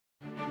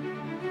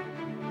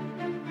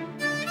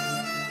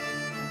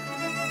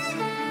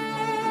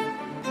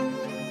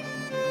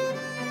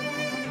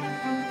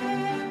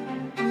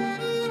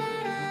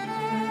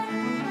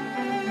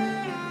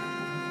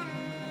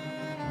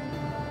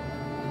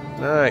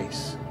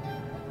Nice.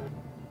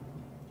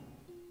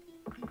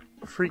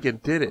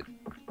 Freaking did it.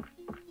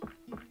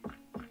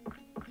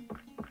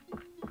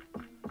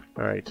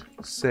 Alright,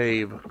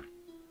 save.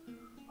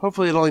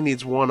 Hopefully it only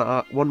needs one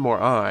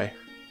more eye.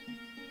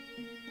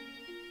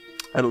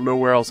 I don't know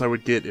where else I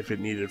would get if it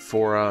needed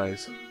 4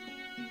 eyes.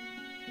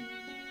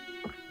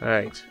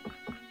 Alright.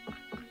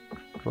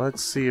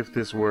 Let's see if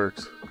this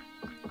works.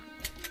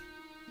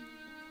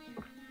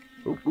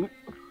 Oop, oop.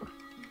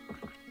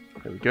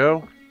 There we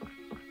go.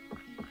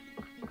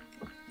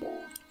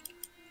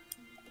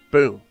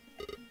 Boom.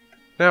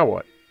 Now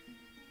what?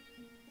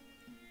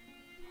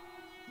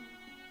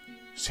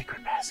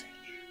 Secret passage.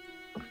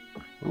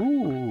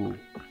 Ooh.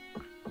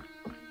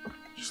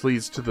 Just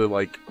leads to the,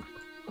 like,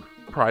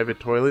 private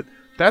toilet.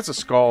 That's a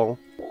skull.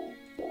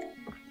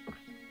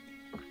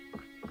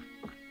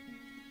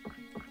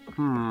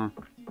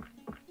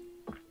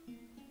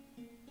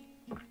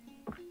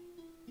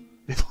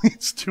 It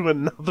leads to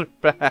another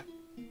bath.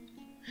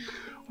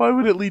 Why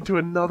would it lead to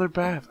another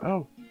bath?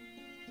 Oh.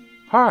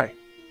 Hi.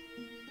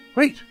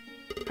 Wait.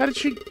 How did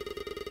she...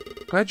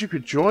 Glad you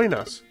could join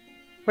us.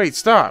 Wait,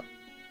 stop.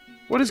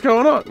 What is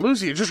going on?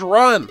 Lucy, just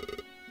run.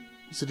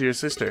 Listen to your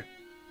sister.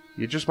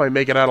 You just might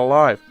make it out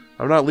alive.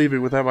 I'm not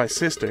leaving without my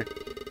sister.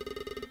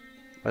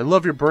 I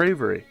love your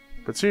bravery.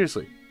 But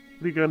seriously,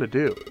 what are you going to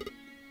do?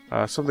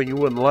 Something you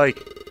wouldn't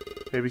like.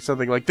 Maybe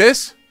something like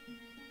this?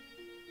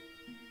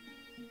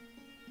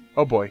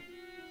 Oh boy.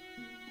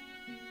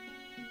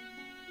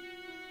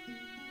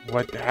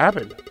 What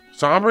happened?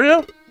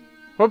 Sombria?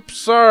 Whoops,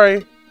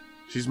 sorry.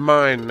 She's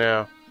mine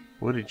now.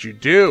 What did you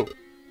do?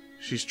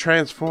 She's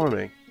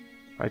transforming.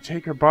 I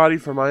take her body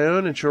for my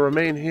own and she'll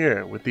remain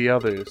here with the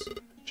others.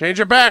 Change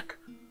her back!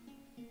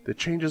 The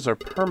changes are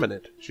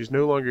permanent. She's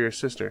no longer your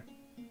sister.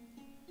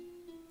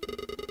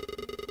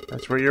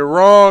 That's where you're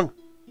wrong!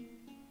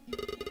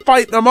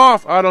 Fight them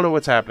off! I don't know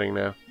what's happening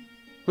now.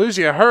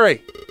 Lucia,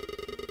 hurry!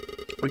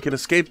 We can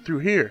escape through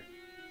here.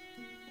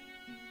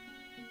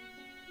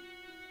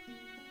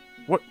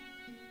 What?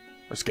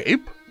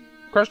 Escape?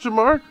 Question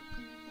mark?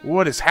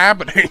 What is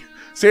happening?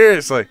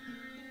 Seriously.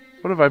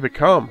 What have I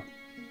become?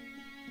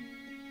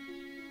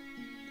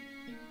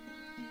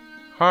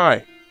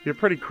 Hi. You're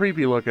pretty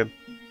creepy looking.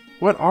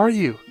 What are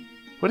you?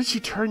 What did she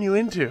turn you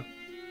into?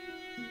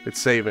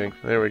 It's saving.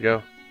 There we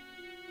go.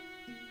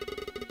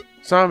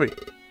 Zombie.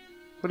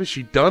 What has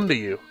she done to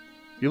you?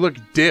 You look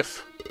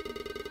diff.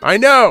 I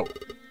know!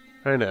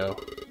 I know.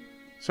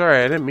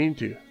 Sorry, I didn't mean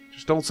to.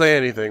 Just don't say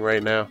anything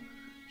right now.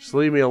 Just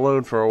leave me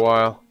alone for a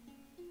while.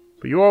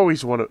 But you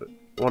always want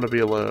to be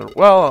alone.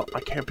 Well, I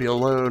can't be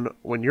alone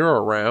when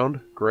you're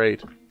around.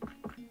 Great.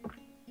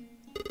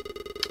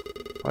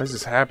 Why is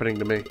this happening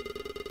to me?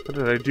 What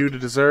did I do to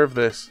deserve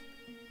this?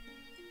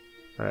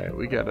 Alright,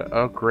 we got a...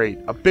 Oh, great.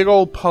 A big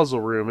old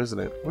puzzle room, isn't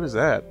it? What is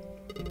that?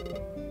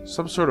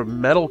 Some sort of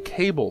metal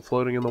cable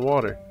floating in the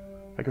water.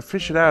 I could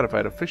fish it out if I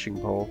had a fishing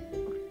pole.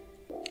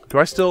 Do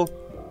I still...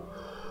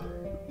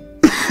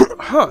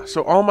 Huh,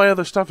 so all my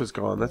other stuff is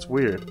gone. That's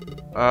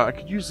weird. I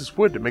could use this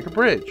wood to make a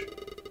bridge.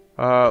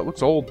 It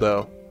looks old,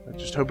 though. I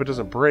just hope it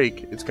doesn't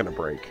break. It's gonna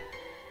break.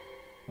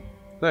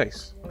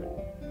 Nice.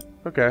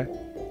 Okay.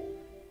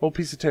 Old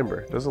piece of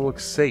timber. Doesn't look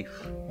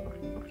safe.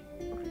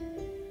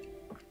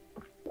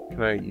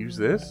 Can I use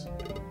this?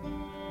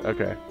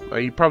 Okay.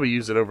 You probably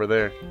use it over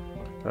there.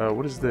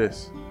 What is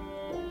this?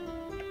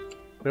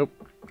 Nope.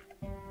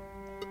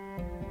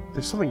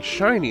 There's something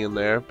shiny in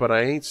there, but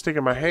I ain't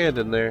sticking my hand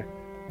in there.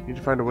 Need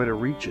to find a way to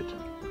reach it.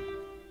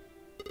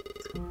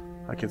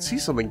 I can see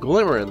something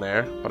glimmer in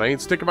there, but I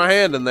ain't sticking my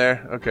hand in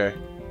there. Okay.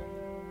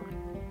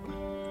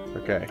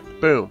 Okay.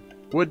 Boom.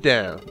 Wood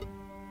down.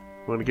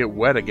 I'm gonna get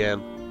wet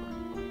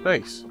again.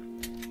 Nice.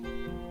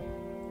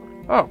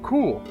 Oh,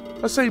 cool.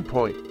 A save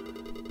point.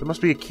 There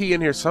must be a key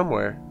in here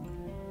somewhere.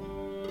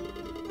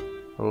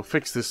 I will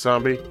fix this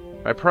zombie.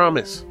 I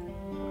promise.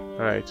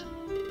 Alright.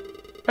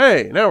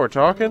 Hey, now we're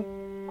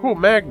talking. Cool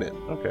magnet.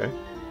 Okay.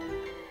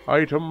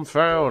 Item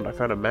found. I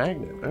found a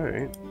magnet.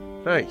 Alright.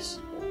 Nice.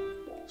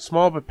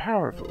 Small but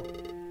powerful.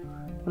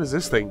 What does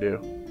this thing do?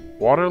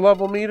 Water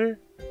level meter?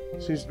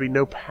 Seems to be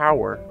no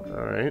power.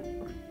 Alright.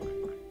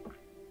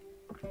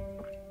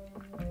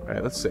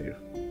 Alright, let's save.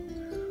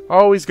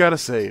 Always gotta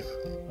save.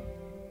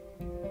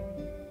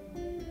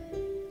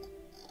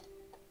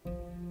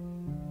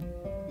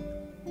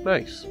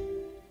 Nice.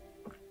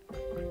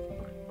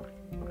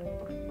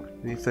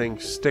 Anything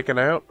sticking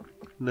out?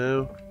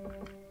 No.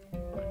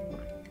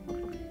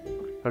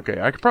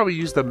 Okay, I could probably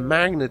use the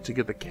magnet to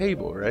get the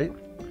cable, right?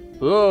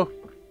 Oh!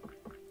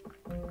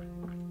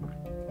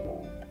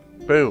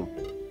 Boom.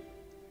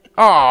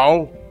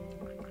 Oh!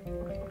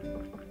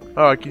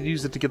 Oh, I could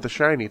use it to get the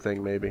shiny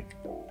thing, maybe.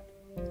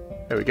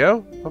 There we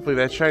go. Hopefully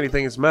that shiny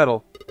thing is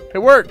metal. It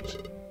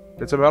worked!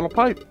 It's a metal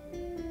pipe.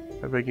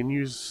 Maybe I can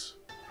use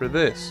for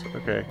this.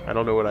 Okay, I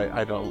don't know what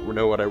I don't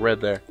know what I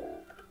read there.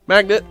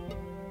 Magnet!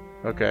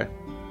 Okay.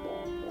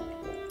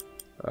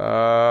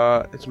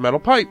 It's a metal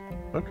pipe.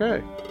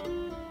 Okay.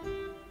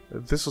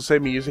 This will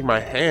save me using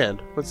my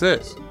hand. What's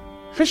this?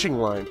 Fishing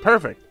line.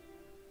 Perfect.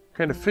 What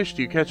kind of fish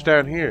do you catch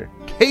down here?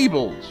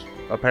 Cables,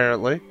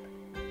 apparently.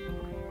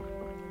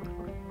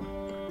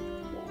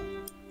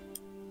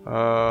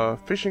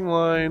 Fishing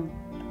line.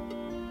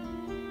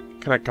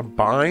 Can I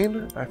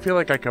combine? I feel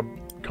like I can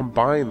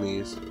combine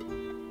these.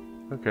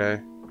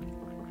 Okay.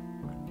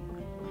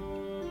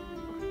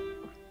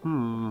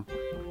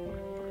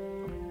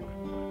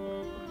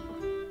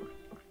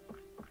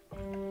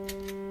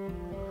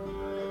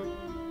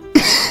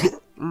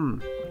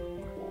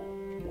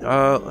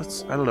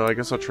 I don't know, I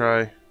guess I'll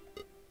try.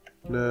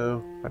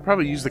 No. I'd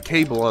probably use the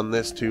cable on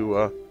this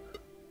to,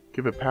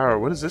 give it power.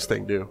 What does this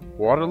thing do?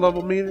 Water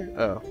level meter?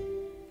 Oh.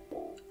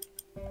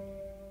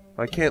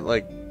 I can't,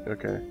 like...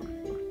 Okay.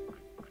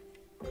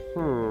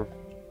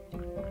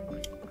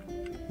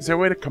 Is there a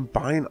way to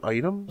combine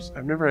items?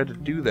 I've never had to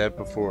do that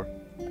before.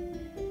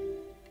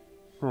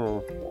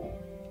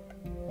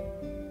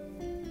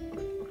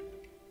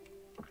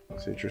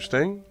 It's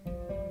interesting.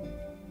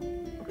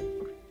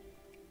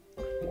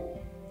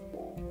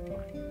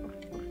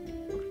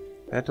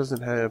 That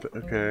doesn't have...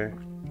 Okay.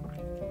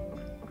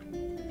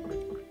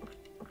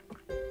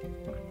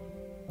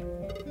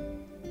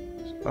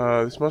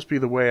 This must be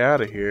the way out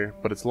of here,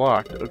 but it's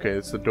locked. Okay,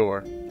 it's the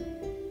door.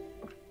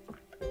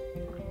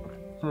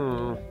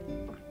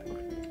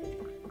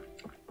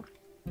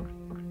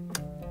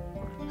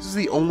 This is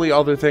the only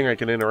other thing I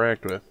can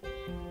interact with.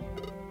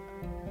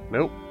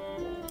 Nope.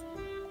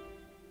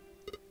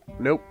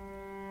 Nope.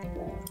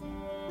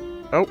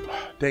 Oh,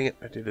 dang it.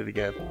 I did it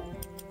again.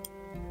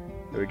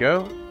 There we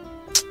go.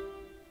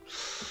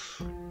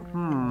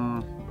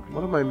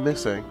 What am I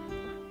missing?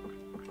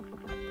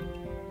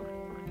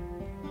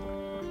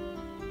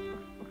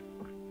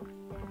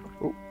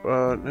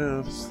 Oh,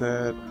 no, this is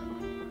that.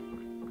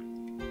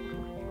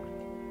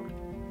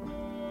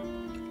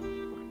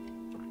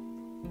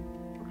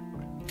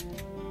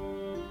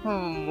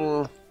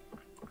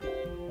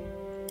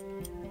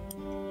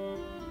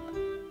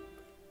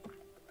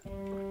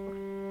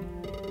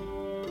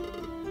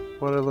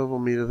 Water level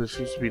meter, there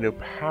seems to be no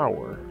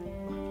power.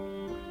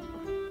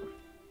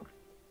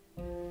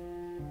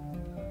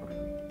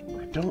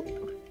 I don't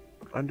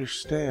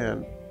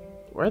understand.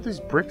 Why are these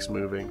bricks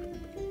moving?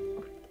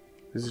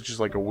 Is it just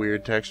like a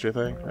weird texture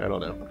thing? I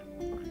don't know.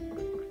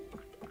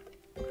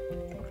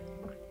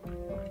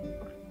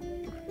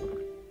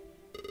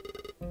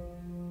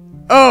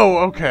 Oh,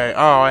 okay.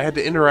 Oh, I had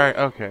to interact.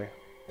 Okay.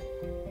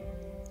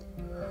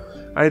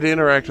 I had to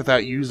interact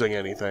without using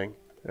anything.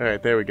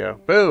 Alright, there we go.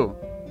 Boom!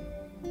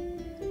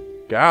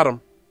 Got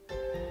him.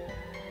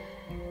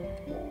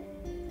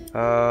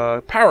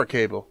 Power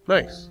cable.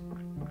 Nice.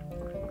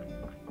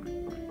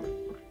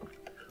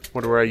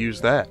 Wonder where I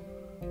use that.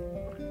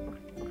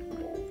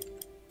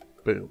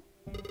 Boom.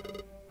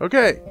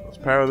 Okay, let's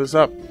power this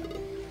up.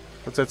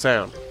 What's that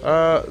sound?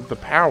 The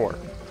power.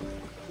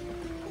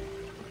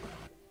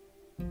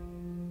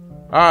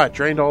 Ah, it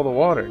drained all the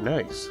water.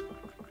 Nice.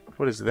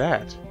 What is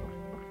that?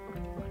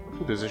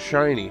 Ooh, there's a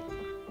shiny.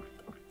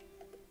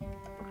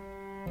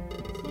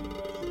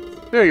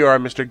 There you are,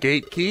 Mr.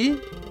 Gate Key.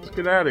 Let's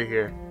get out of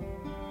here.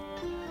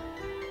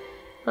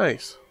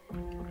 Nice.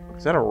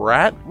 Is that a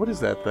rat? What is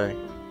that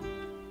thing?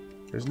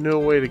 There's no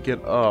way to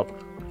get up.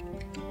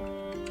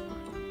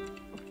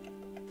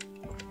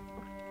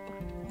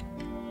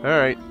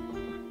 Alright.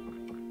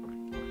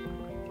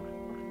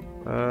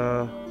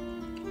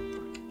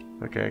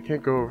 Okay, I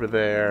can't go over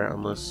there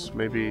unless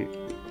maybe...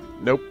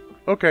 Nope.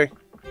 Okay.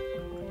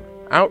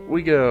 Out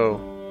we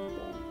go.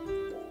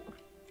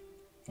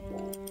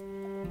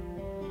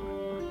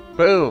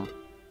 Boom!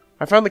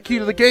 I found the key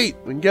to the gate!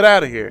 We can get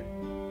out of here.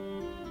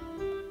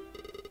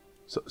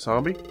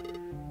 Zombie?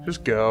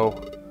 Just go.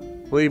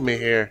 Leave me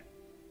here.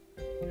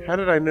 How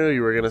did I know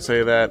you were gonna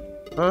say that?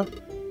 Huh?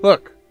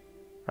 Look!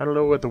 I don't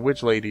know what the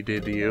witch lady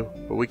did to you,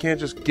 but we can't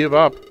just give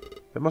up.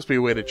 There must be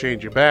a way to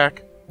change you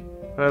back.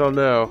 I don't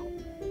know.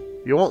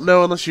 You won't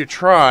know unless you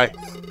try.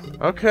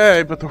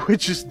 Okay, but the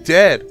witch is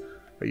dead.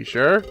 Are you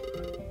sure?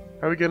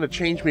 How are we gonna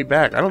change me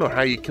back? I don't know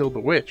how you killed the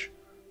witch.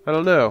 I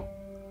don't know.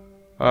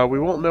 We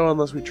won't know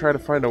unless we try to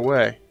find a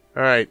way.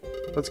 Alright,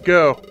 let's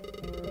go.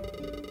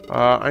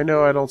 I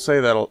know I don't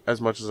say that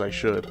as much as I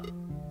should.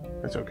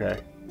 That's okay.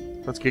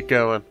 Let's get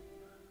going.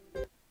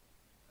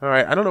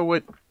 Alright, I don't know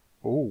what...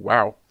 Oh,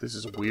 wow. This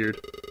is weird.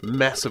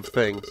 Mess of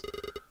things.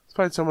 Let's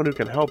find someone who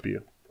can help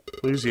you.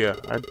 Lucia,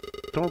 I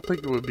don't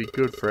think it would be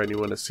good for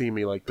anyone to see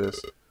me like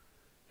this.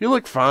 You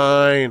look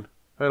fine.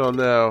 I don't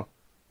know.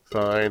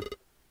 Fine.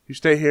 You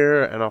stay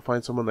here, and I'll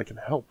find someone that can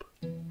help.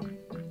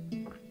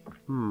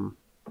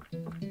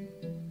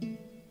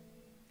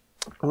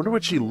 I wonder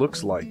what she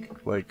looks like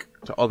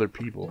to other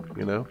people,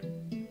 you know?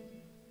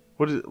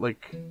 What is it,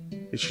 like...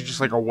 Is she just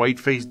like a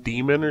white-faced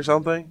demon or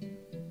something?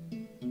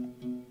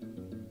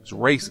 It's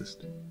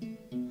racist.